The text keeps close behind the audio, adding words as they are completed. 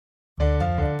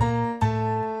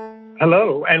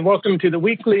Hello, and welcome to the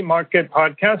weekly market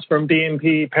podcast from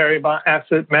BNP Paribas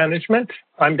Asset Management.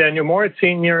 I'm Daniel Moore,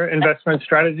 Senior Investment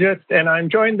Strategist, and I'm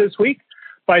joined this week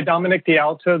by Dominic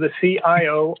D'Alto, the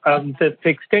CIO of the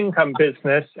fixed income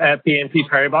business at BNP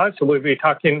Paribas. So we'll be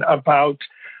talking about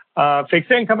fixed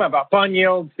income, about bond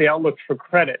yields, the outlook for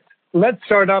credit. Let's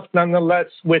start off nonetheless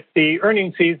with the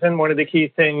earnings season, one of the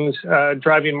key things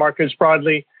driving markets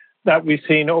broadly that we've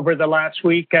seen over the last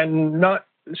week, and not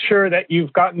sure that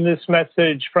you've gotten this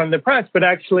message from the press, but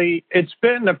actually it's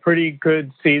been a pretty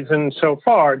good season so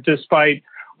far, despite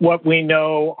what we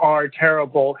know are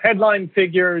terrible headline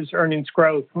figures, earnings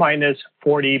growth minus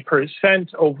 40%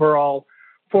 overall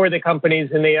for the companies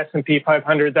in the S&P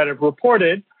 500 that have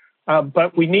reported.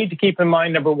 But we need to keep in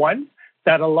mind, number one,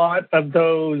 that a lot of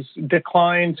those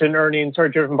declines in earnings are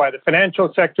driven by the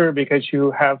financial sector because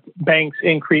you have banks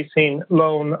increasing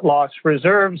loan loss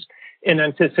reserves in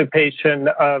anticipation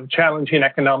of challenging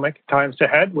economic times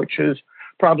ahead, which is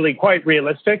probably quite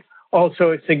realistic.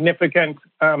 Also, a significant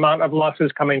amount of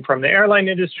losses coming from the airline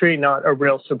industry, not a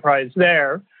real surprise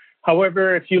there.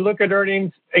 However, if you look at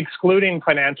earnings excluding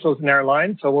financials and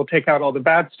airlines, so we'll take out all the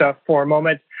bad stuff for a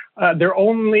moment, they're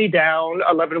only down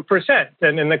 11%.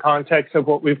 And in the context of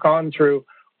what we've gone through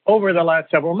over the last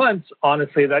several months,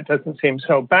 honestly, that doesn't seem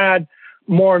so bad.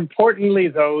 More importantly,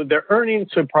 though, the earnings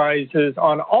surprises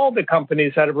on all the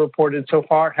companies that have reported so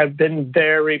far have been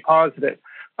very positive,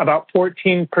 about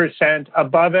 14%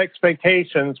 above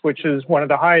expectations, which is one of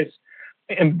the highest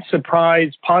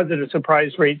positive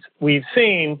surprise rates we've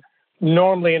seen.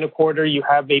 Normally in a quarter, you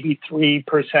have maybe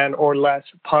 3% or less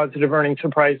positive earnings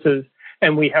surprises,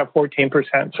 and we have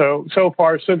 14%. So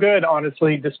far, so good,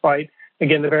 honestly, despite,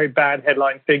 again, the very bad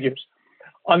headline figures.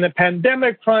 On the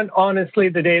pandemic front, honestly,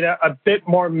 the data a bit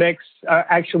more mixed.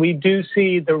 Actually, we do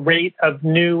see the rate of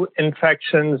new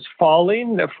infections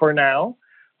falling for now.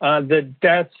 The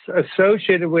deaths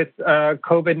associated with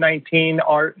COVID-19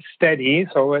 are steady,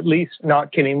 so at least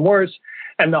not getting worse.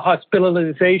 And the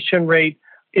hospitalization rate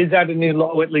is at a new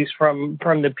low, at least from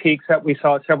the peaks that we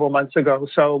saw several months ago.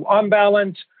 So on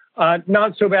balance,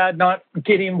 not so bad, not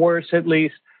getting worse, at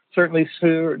least. Certainly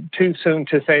too soon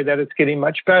to say that it's getting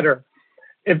much better.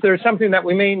 If there's something that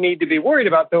we may need to be worried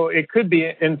about, though, it could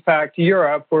be, in fact,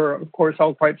 Europe. We're, of course,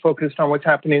 all quite focused on what's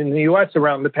happening in the U.S.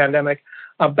 around the pandemic.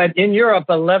 But in Europe,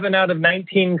 11 out of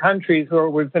 19 countries where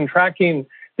we've been tracking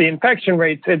the infection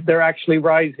rates, they're actually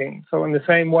rising. So in the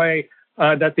same way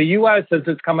that the U.S., as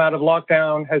it's come out of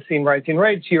lockdown, has seen rising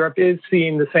rates, Europe is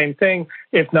seeing the same thing,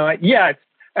 if not yet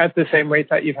at the same rate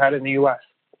that you've had in the U.S.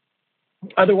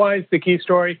 Otherwise, the key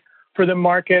story for the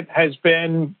market has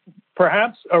been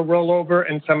perhaps a rollover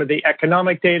in some of the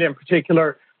economic data. In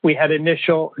particular, we had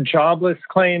initial jobless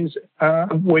claims,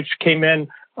 which came in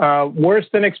worse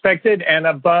than expected and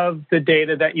above the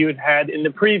data that you had in the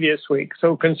previous week.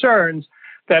 So concerns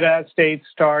that as states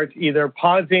start either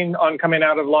pausing on coming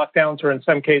out of lockdowns or in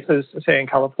some cases, say in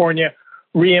California,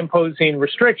 reimposing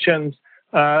restrictions,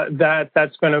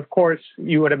 that's going to, of course,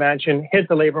 you would imagine, hit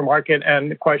the labor market,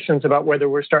 and questions about whether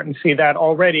we're starting to see that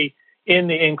already in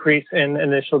the increase in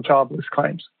initial jobless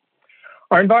claims.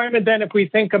 Our environment then, if we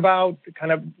think about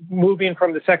kind of moving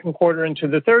from the second quarter into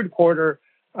the third quarter,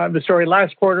 the story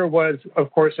last quarter was,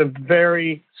 of course, a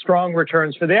very strong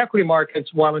returns for the equity markets,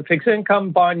 while in fixed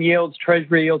income, bond yields,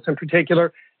 treasury yields in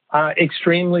particular,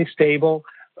 extremely stable,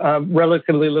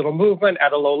 relatively little movement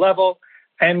at a low level.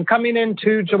 And coming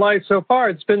into July so far,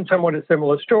 it's been somewhat a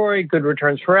similar story, good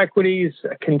returns for equities,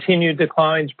 continued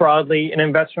declines broadly in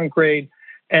investment grade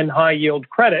and high yield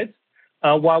credit,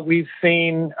 while we've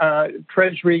seen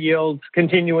treasury yields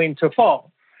continuing to fall.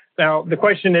 Now, the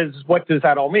question is, what does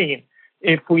that all mean?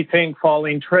 If we think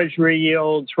falling treasury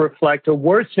yields reflect a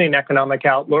worsening economic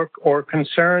outlook or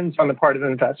concerns on the part of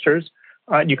investors,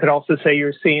 you could also say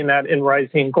you're seeing that in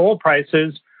rising gold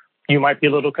prices. You might be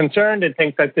a little concerned and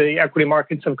think that the equity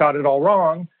markets have got it all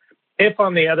wrong. If,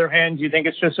 on the other hand, you think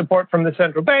it's just support from the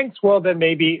central banks, well, then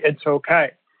maybe it's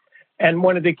okay. And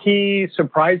one of the key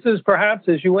surprises, perhaps,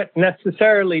 is you wouldn't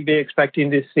necessarily be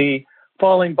expecting to see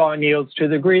falling bond yields to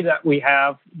the degree that we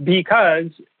have,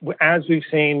 because, as we've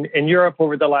seen in Europe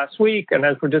over the last week, and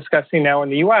as we're discussing now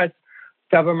in the U.S.,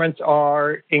 governments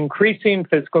are increasing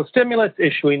fiscal stimulus,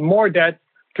 issuing more debt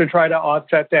to try to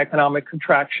offset the economic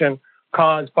contraction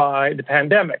caused by the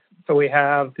pandemic. So we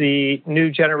have the New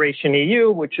Generation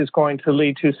EU, which is going to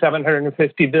lead to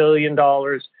 $750 billion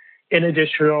in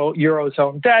additional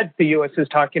Eurozone debt. The U.S. is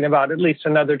talking about at least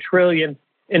another $1 trillion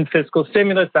in fiscal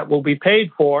stimulus that will be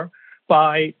paid for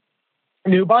by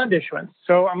new bond issuance.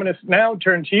 So I'm going to now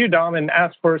turn to you, Dom, and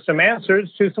ask for some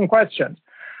answers to some questions.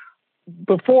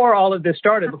 before all of this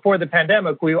started, before the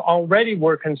pandemic, we already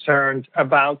were concerned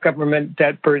about government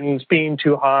debt burdens being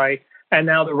too high, and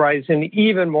now they're rising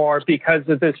even more because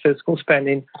of this fiscal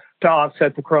spending to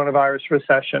offset the coronavirus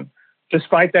recession.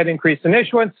 Despite that increase in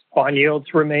issuance, bond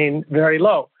yields remain very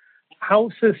low. How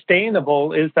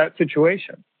sustainable is that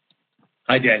situation?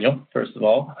 Hi, Daniel, first of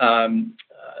all.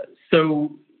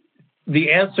 So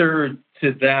the answer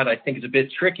to that, I think, is a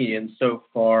bit tricky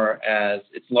insofar as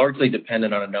it's largely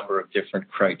dependent on a number of different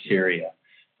criteria.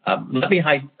 Let me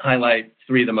highlight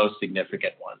three of the most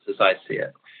significant ones as I see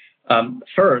it.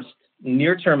 First,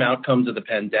 near-term outcomes of the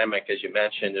pandemic, as you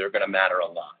mentioned, are going to matter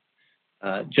a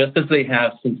lot. Just as they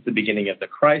have since the beginning of the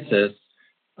crisis,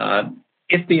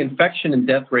 if the infection and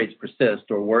death rates persist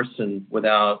or worsen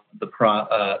without the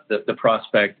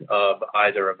prospect of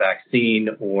either a vaccine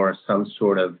or some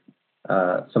sort of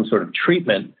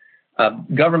treatment,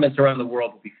 governments around the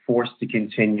world will be forced to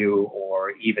continue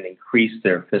or even increase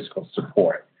their fiscal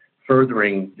support,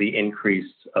 furthering the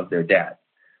increase of their debt.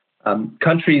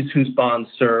 Countries whose bonds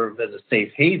serve as a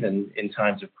safe haven in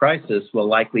times of crisis will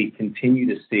likely continue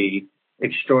to see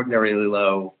extraordinarily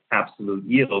low absolute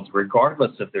yields,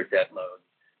 regardless of their debt load,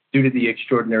 due to the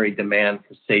extraordinary demand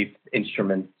for safe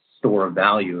instrument store of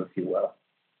value, if you will.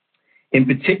 In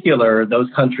particular, those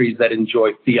countries that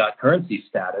enjoy fiat currency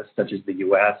status, such as the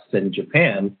US and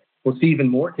Japan, will see even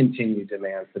more continued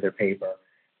demand for their paper,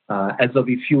 as there'll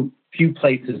be few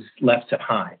places left to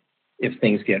hide if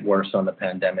things get worse on the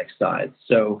pandemic side.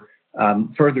 So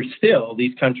further still,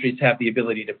 these countries have the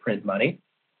ability to print money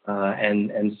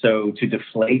and so to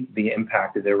deflate the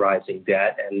impact of their rising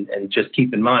debt. And just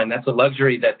keep in mind, that's a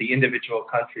luxury that the individual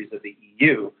countries of the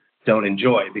EU don't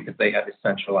enjoy because they have a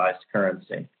centralized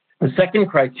currency. The second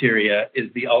criteria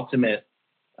is the ultimate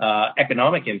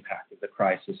economic impact of the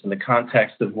crisis in the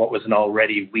context of what was an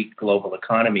already weak global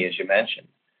economy, as you mentioned.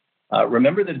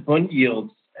 Remember that bond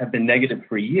yields have been negative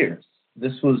for years.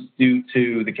 This was due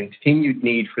to the continued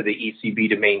need for the ECB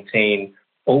to maintain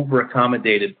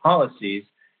over-accommodated policies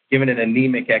given an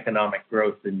anemic economic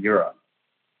growth in Europe.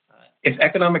 If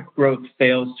economic growth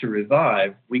fails to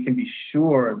revive, we can be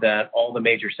sure that all the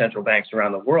major central banks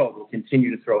around the world will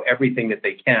continue to throw everything that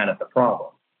they can at the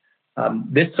problem.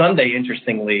 This Sunday,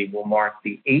 interestingly, will mark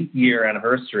the 8-year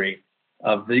anniversary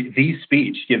of the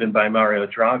speech given by Mario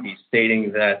Draghi,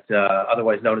 stating that,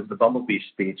 otherwise known as the Bumblebee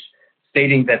speech,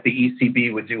 stating that the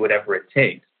ECB would do whatever it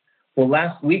takes. Well,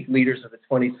 last week, leaders of the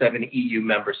 27 EU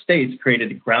member states created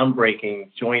a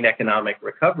groundbreaking joint economic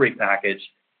recovery package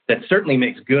that certainly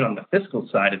makes good on the fiscal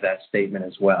side of that statement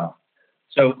as well.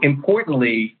 So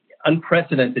importantly,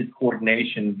 unprecedented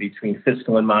coordination between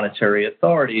fiscal and monetary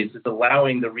authorities is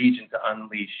allowing the region to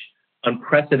unleash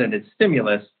unprecedented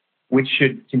stimulus, which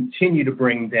should continue to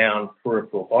bring down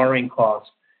peripheral borrowing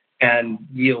costs and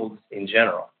yields in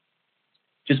general.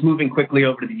 Just moving quickly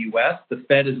over to the U.S., the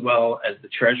Fed as well as the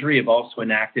Treasury have also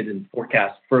enacted and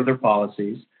forecast further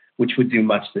policies, which would do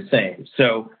much the same.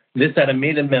 So this at a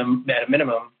minimum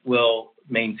will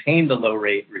maintain the low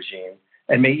rate regime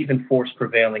and may even force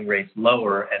prevailing rates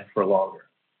lower and for longer.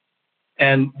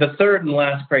 And the third and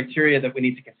last criteria that we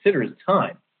need to consider is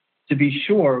time. To be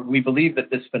sure, we believe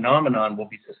that this phenomenon will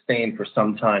be sustained for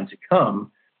some time to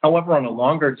come. However, on a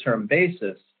longer term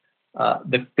basis,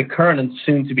 the current and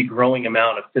soon to be growing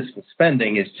amount of fiscal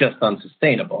spending is just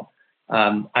unsustainable.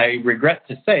 I regret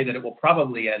to say that it will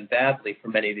probably end badly for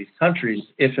many of these countries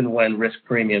if and when risk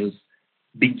premiums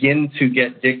begin to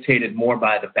get dictated more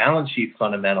by the balance sheet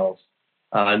fundamentals,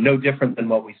 no different than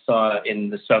what we saw in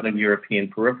the Southern European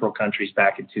peripheral countries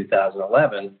back in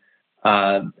 2011,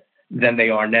 than they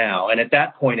are now. And at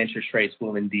that point, interest rates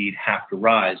will indeed have to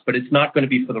rise, but it's not going to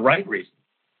be for the right reason.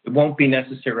 It won't be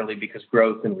necessarily because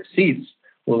growth and receipts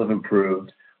will have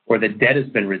improved or the debt has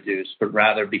been reduced, but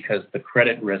rather because the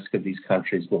credit risk of these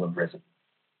countries will have risen.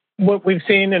 What we've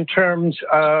seen in terms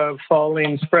of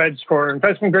falling spreads for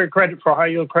investment-grade credit, for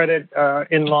high-yield credit,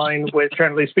 in line with,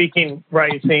 generally speaking,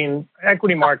 rising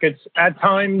equity markets, at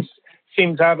times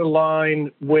seems out of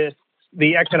line with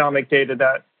the economic data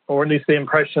that, or at least the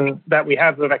impression that we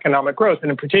have of economic growth. And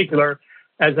in particular,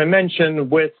 as I mentioned,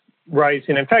 with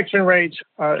rising infection rates,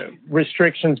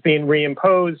 restrictions being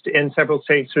reimposed in several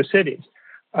states or cities.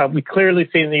 We clearly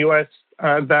see in the U.S.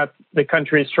 That the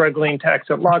country is struggling to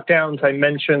exit lockdowns. I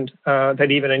mentioned that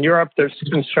even in Europe, there's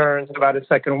concerns about a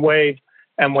second wave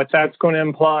and what that's going to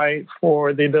imply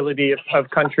for the ability of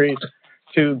countries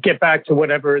to get back to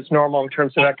whatever is normal in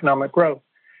terms of economic growth.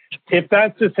 If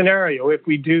that's the scenario, if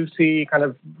we do see kind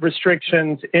of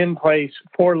restrictions in place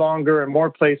for longer in more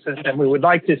places than we would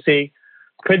like to see,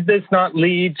 could this not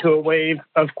lead to a wave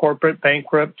of corporate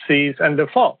bankruptcies and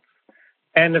defaults?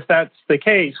 And if that's the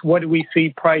case, what do we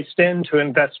see priced into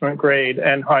investment grade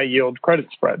and high yield credit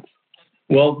spreads?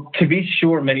 Well, to be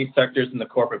sure, many sectors in the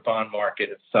corporate bond market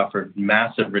have suffered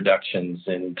massive reductions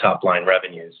in top line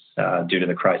revenues due to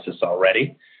the crisis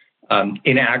already.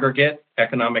 In aggregate,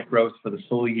 economic growth for the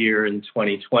full year in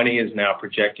 2020 is now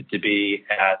projected to be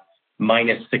at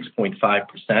minus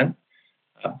 6.5%.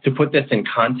 To put this in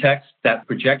context, that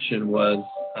projection was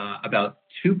about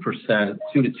 2%,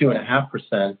 2 to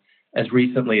 2.5% as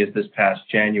recently as this past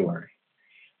January.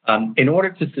 In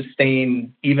order to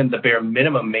sustain even the bare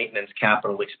minimum maintenance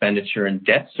capital expenditure and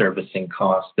debt servicing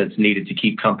costs that's needed to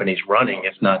keep companies running,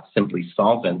 if not simply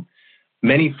solvent,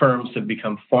 many firms have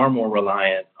become far more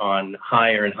reliant on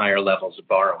higher and higher levels of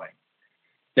borrowing.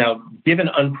 Now, given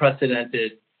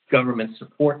unprecedented government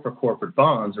support for corporate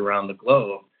bonds around the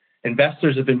globe,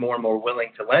 investors have been more and more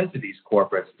willing to lend to these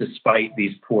corporates despite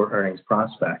these poor earnings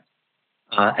prospects.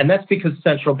 And that's because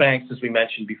central banks, as we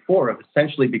mentioned before, have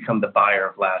essentially become the buyer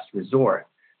of last resort.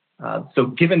 So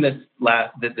given this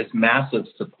massive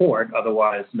support,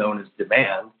 otherwise known as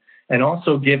demand, and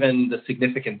also given the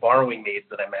significant borrowing needs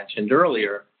that I mentioned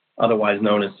earlier, otherwise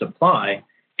known as supply,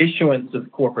 issuance of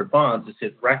corporate bonds has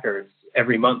hit records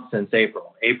every month since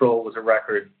April. April was a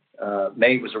record,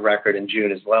 May was a record, and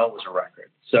June as well was a record.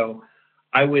 So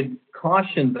I would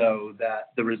caution, though, that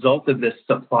the result of this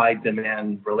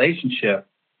supply-demand relationship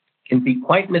can be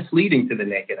quite misleading to the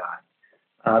naked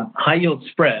eye. High-yield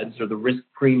spreads, or the risk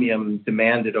premium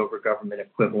demanded over government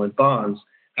equivalent bonds,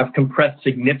 have compressed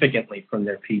significantly from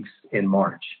their peaks in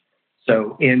March.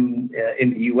 So in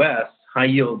the U.S.,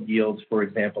 high-yield yields, for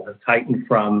example, have tightened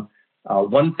from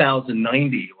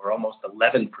 1,090, or almost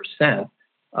 11%,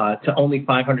 to only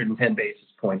 510 basis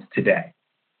points today.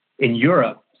 In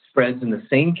Europe, spreads in the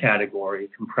same category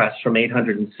compressed from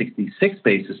 866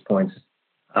 basis points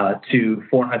to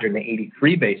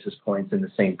 483 basis points in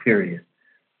the same period.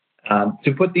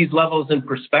 To put these levels in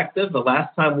perspective, the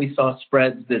last time we saw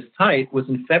spreads this tight was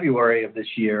in February of this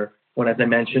year, when, as I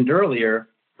mentioned earlier,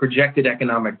 projected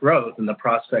economic growth and the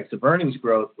prospects of earnings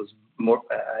growth was more,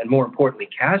 and more importantly,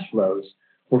 cash flows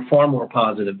were far more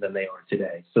positive than they are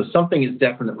today. So something is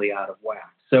definitely out of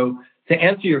whack. So to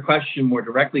answer your question more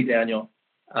directly, Daniel,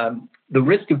 the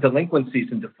risk of delinquencies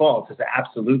and defaults has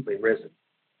absolutely risen.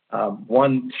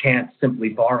 One can't simply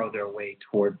borrow their way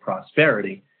toward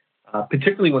prosperity,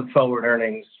 particularly when forward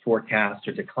earnings forecasts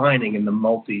are declining in the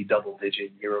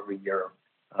multi-double-digit year-over-year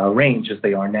range as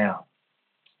they are now.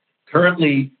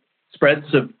 Currently, spreads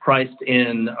have priced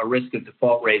in a risk of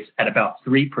default rates at about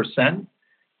 3%,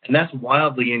 and that's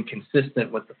wildly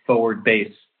inconsistent with the forward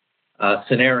base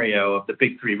scenario of the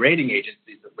big three rating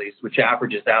agencies, at least, which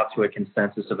averages out to a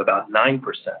consensus of about 9%.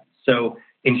 So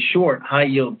in short, high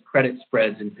yield credit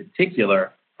spreads in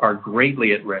particular are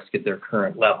greatly at risk at their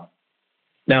current level.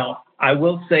 Now, I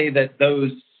will say that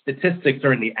those statistics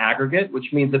are in the aggregate,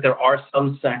 which means that there are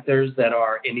some sectors that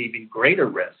are in even greater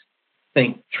risk.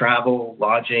 Think travel,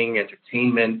 lodging,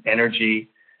 entertainment, energy,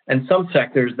 and some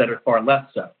sectors that are far less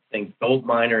so. Think gold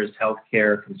miners,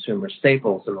 healthcare, consumer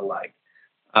staples, and the like.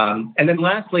 And then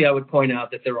lastly, I would point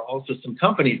out that there are also some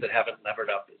companies that haven't levered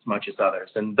up as much as others.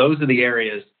 And those are the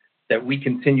areas that we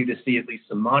continue to see at least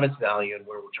some modest value and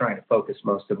where we're trying to focus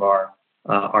most of our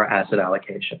asset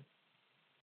allocation.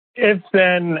 If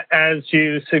then, as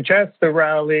you suggest, the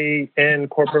rally in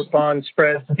corporate bond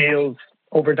spreads feels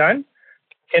overdone,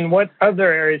 in what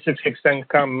other areas of fixed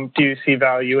income do you see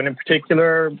value? And in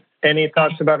particular, any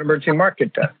thoughts about emerging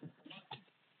market debt?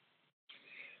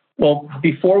 Well,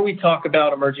 before we talk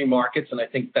about emerging markets, and I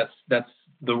think that's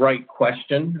the right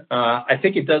question, I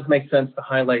think it does make sense to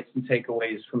highlight some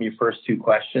takeaways from your first two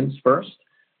questions first.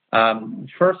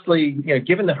 Firstly,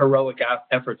 given the heroic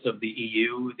efforts of the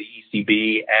EU, the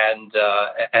ECB,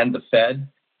 and the Fed,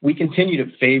 we continue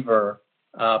to favor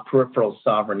peripheral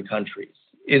sovereign countries.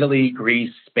 Italy,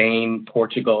 Greece, Spain,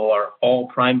 Portugal are all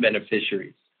prime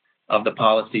beneficiaries of the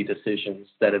policy decisions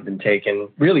that have been taken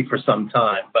really for some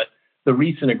time, but the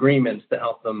recent agreements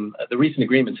help them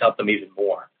even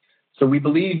more. So we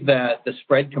believe that the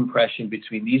spread compression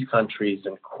between these countries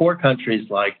and core countries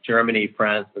like Germany,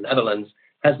 France, the Netherlands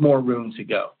has more room to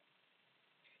go.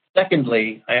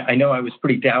 Secondly, I know I was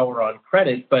pretty dour on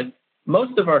credit, but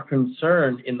most of our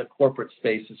concern in the corporate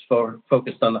space is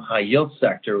focused on the high yield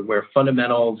sector, where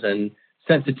fundamentals and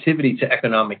sensitivity to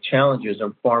economic challenges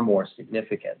are far more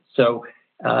significant. So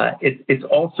it's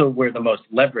also where the most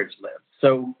leverage lives.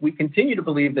 So we continue to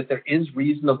believe that there is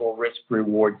reasonable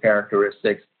risk-reward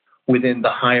characteristics within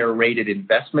the higher rated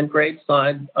investment grade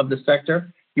side of the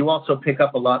sector. You also pick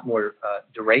up a lot more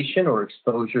duration or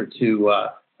exposure to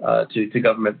to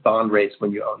government bond rates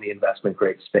when you own the investment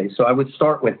grade space. So I would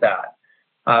start with that.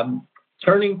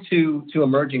 Turning to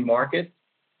emerging markets,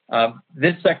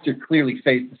 this sector clearly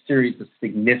faced a series of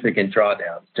significant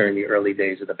drawdowns during the early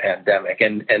days of the pandemic.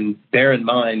 And bear in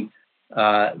mind,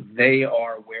 they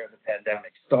are where the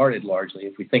pandemic started largely.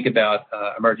 If we think about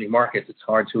emerging markets, it's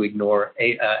hard to ignore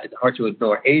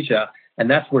Asia, and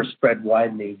that's where spread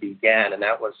widening began, and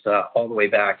that was all the way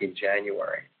back in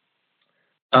January.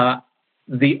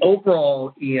 The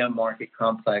overall EM market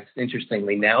complex,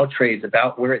 interestingly, now trades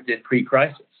about where it did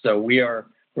pre-crisis. So we're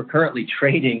currently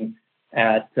trading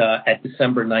at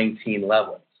December 19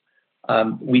 levels.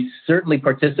 We certainly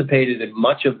participated in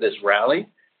much of this rally.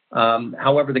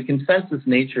 However, the consensus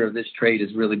nature of this trade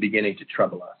is really beginning to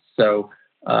trouble us. So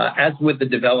as with the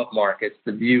developed markets,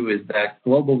 the view is that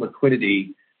global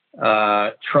liquidity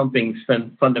trumping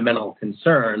fundamental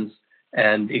concerns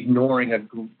and ignoring a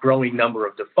growing number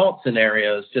of default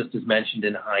scenarios, just as mentioned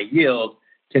in high yield,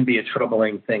 can be a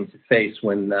troubling thing to face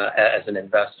when as an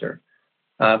investor.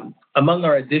 Among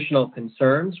our additional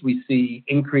concerns, we see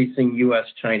increasing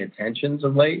U.S.-China tensions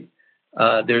of late.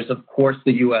 There's, of course,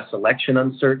 the U.S. election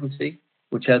uncertainty,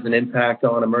 which has an impact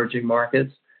on emerging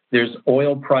markets. There's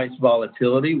oil price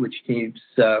volatility, which seems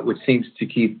to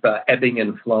keep ebbing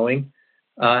and flowing.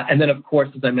 And then, of course,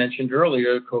 as I mentioned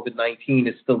earlier, COVID-19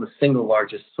 is still the single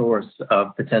largest source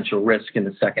of potential risk in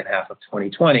the second half of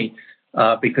 2020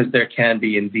 because there can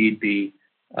indeed be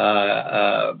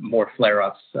more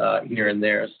flare-ups here and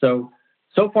there.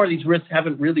 So far, these risks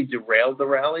haven't really derailed the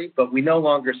rally, but we no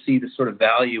longer see the sort of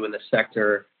value in the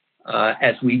sector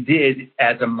as we did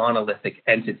as a monolithic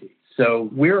entity. So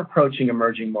we're approaching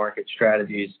emerging market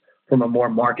strategies from a more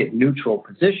market-neutral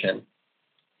position,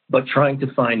 but trying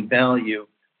to find value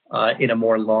in a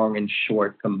more long and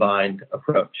short combined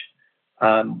approach.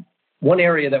 One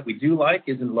area that we do like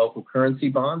is in local currency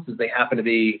bonds, as they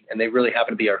really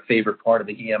happen to be our favorite part of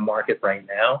the EM market right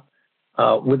now.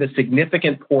 With a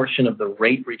significant portion of the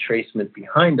rate retracement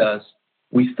behind us,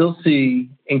 we still see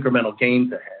incremental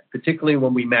gains ahead, particularly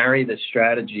when we marry this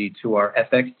strategy to our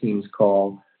FX team's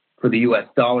call for the U.S.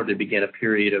 dollar to begin a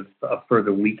period of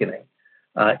further weakening.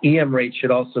 EM rates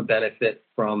should also benefit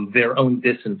from their own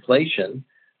disinflation,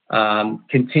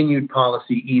 continued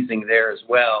policy easing there as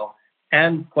well,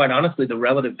 and quite honestly, the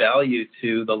relative value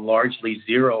to the largely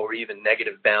zero or even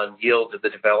negative bound yields of the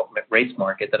development rates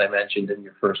market that I mentioned in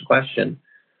your first question.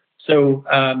 So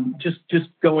just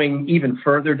going even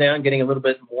further down, getting a little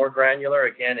bit more granular,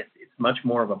 again, it's much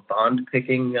more of a bond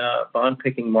picking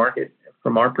market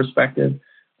from our perspective.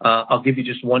 I'll give you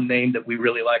just one name that we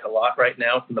really like a lot right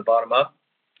now from the bottom up.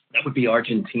 That would be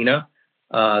Argentina.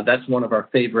 That's one of our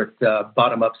favorite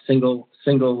bottom-up single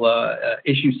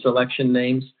issue selection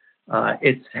names.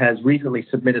 It has recently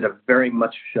submitted a very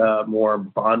much more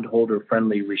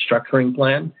bondholder-friendly restructuring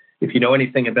plan. If you know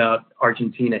anything about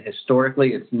Argentina historically,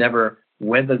 it's never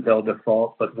whether they'll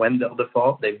default, but when they'll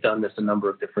default. They've done this a number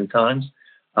of different times.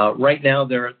 Right now,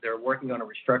 they're working on a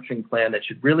restructuring plan that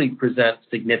should really present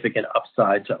significant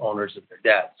upside to owners of their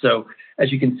debt. So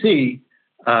as you can see,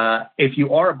 if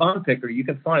you are a bond picker, you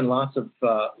can find lots of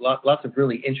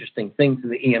really interesting things in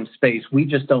the EM space. We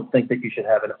just don't think that you should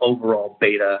have an overall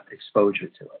beta exposure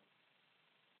to it.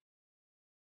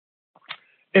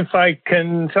 If I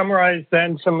can summarize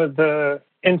then some of the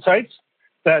insights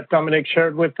that Dominic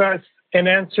shared with us. In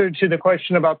answer to the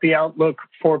question about the outlook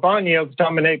for bond yields,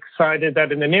 Dominic cited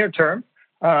that in the near term,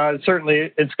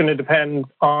 certainly it's going to depend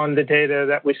on the data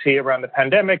that we see around the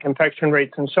pandemic, infection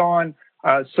rates, and so on.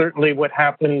 Certainly what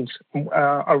happens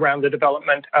around the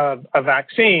development of a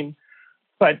vaccine.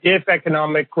 But if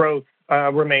economic growth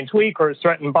remains weak or is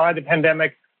threatened by the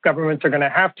pandemic, governments are going to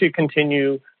have to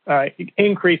continue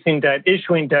increasing debt,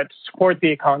 issuing debt to support the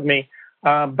economy.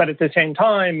 But at the same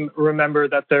time, remember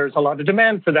that there's a lot of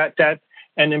demand for that debt.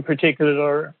 And in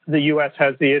particular, the U.S.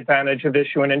 has the advantage of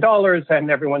issuing in dollars,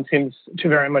 and everyone seems to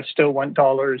very much still want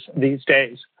dollars these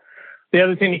days. The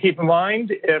other thing to keep in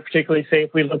mind, particularly say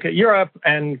if we look at Europe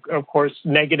and, of course,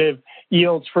 negative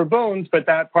yields for bonds, but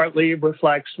that partly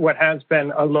reflects what has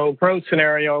been a low growth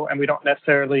scenario, and we don't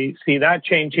necessarily see that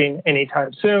changing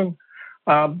anytime soon.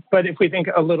 But if we think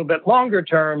a little bit longer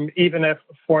term, even if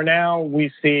for now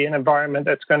we see an environment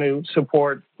that's going to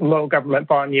support low government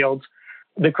bond yields,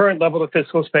 the current level of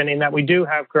fiscal spending that we do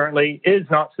have currently is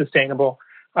not sustainable.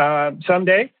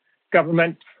 Someday,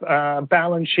 government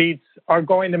balance sheets are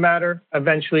going to matter.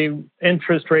 Eventually,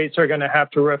 interest rates are going to have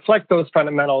to reflect those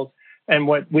fundamentals. And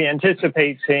what we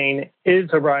anticipate seeing is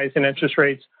a rise in interest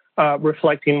rates,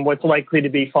 reflecting what's likely to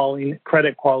be falling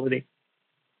credit quality.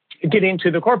 Getting to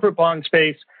the corporate bond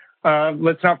space,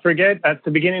 Let's not forget, at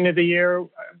the beginning of the year,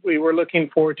 we were looking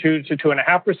for 2 to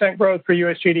 2.5% growth for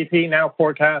U.S. GDP. Now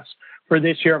forecasts for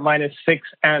this year minus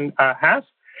 6.5%.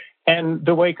 And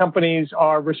the way companies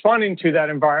are responding to that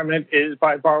environment is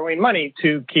by borrowing money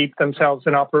to keep themselves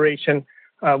in operation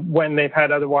when they've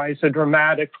had otherwise a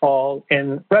dramatic fall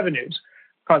in revenues.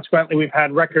 Consequently, we've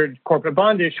had record corporate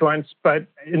bond issuance, but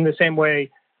in the same way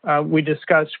we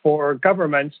discussed for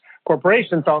governments,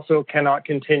 corporations also cannot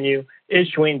continue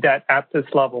issuing debt at this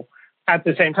level. At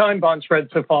the same time, bond spreads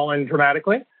have fallen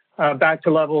dramatically, back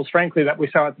to levels, frankly, that we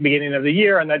saw at the beginning of the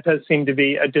year, and that does seem to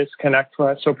be a disconnect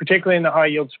for us. So particularly in the high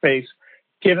yield space,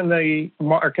 given the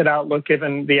market outlook,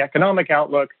 given the economic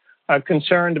outlook,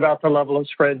 concerned about the level of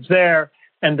spreads there,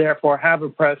 and therefore have a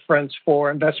preference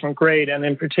for investment grade, and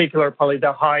in particular, probably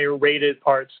the higher rated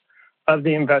parts of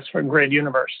the investment grade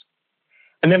universe.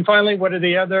 And then finally, what are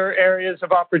the other areas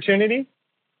of opportunity?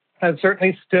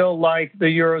 Certainly still like the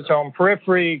Eurozone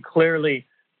periphery. Clearly,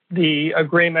 the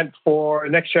agreement for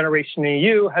next generation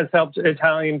EU has helped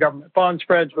Italian government bond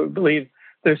spreads. We believe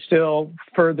there's still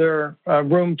further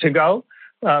room to go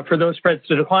for those spreads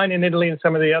to decline in Italy and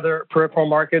some of the other peripheral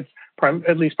markets,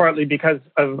 at least partly because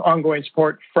of ongoing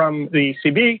support from the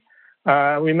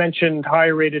ECB. We mentioned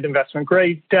higher rated investment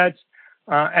grade debt.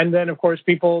 And then, of course,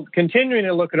 people continuing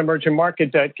to look at emerging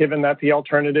market debt, given that the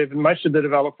alternative in much of the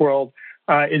developed world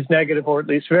is negative or at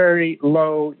least very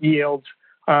low yields.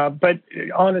 But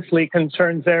honestly,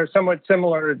 concerns there somewhat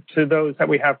similar to those that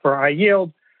we have for high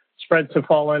yield. Spreads have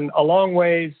fallen a long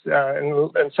ways,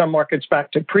 in some markets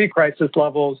back to pre-crisis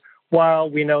levels, while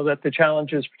we know that the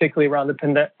challenges, particularly around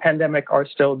the pandemic, are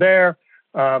still there.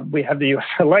 We have the U.S.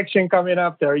 election coming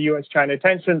up. There are U.S.-China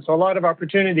tensions. So a lot of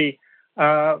opportunity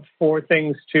for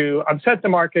things to upset the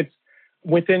markets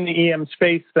within the EM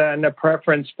space, then a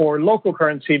preference for local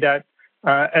currency debt,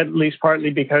 at least partly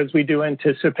because we do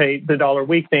anticipate the dollar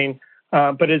weakening.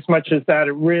 But as much as that,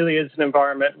 it really is an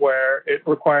environment where it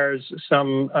requires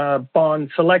some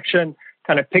bond selection,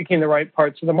 kind of picking the right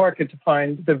parts of the market to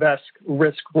find the best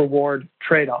risk-reward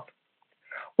trade-off.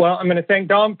 Well, I'm going to thank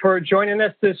Dom for joining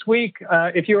us this week.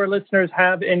 If your listeners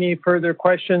have any further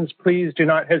questions, please do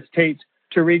not hesitate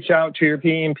to reach out to your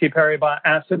BNP Paribas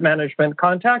Asset Management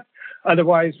contact.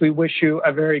 Otherwise, we wish you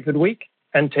a very good week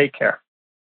and take care.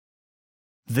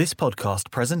 This podcast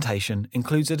presentation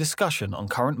includes a discussion on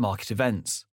current market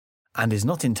events and is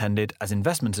not intended as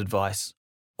investment advice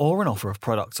or an offer of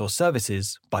products or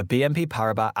services by BNP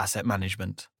Paribas Asset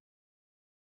Management.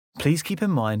 Please keep in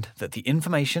mind that the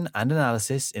information and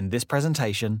analysis in this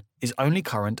presentation is only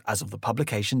current as of the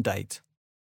publication date.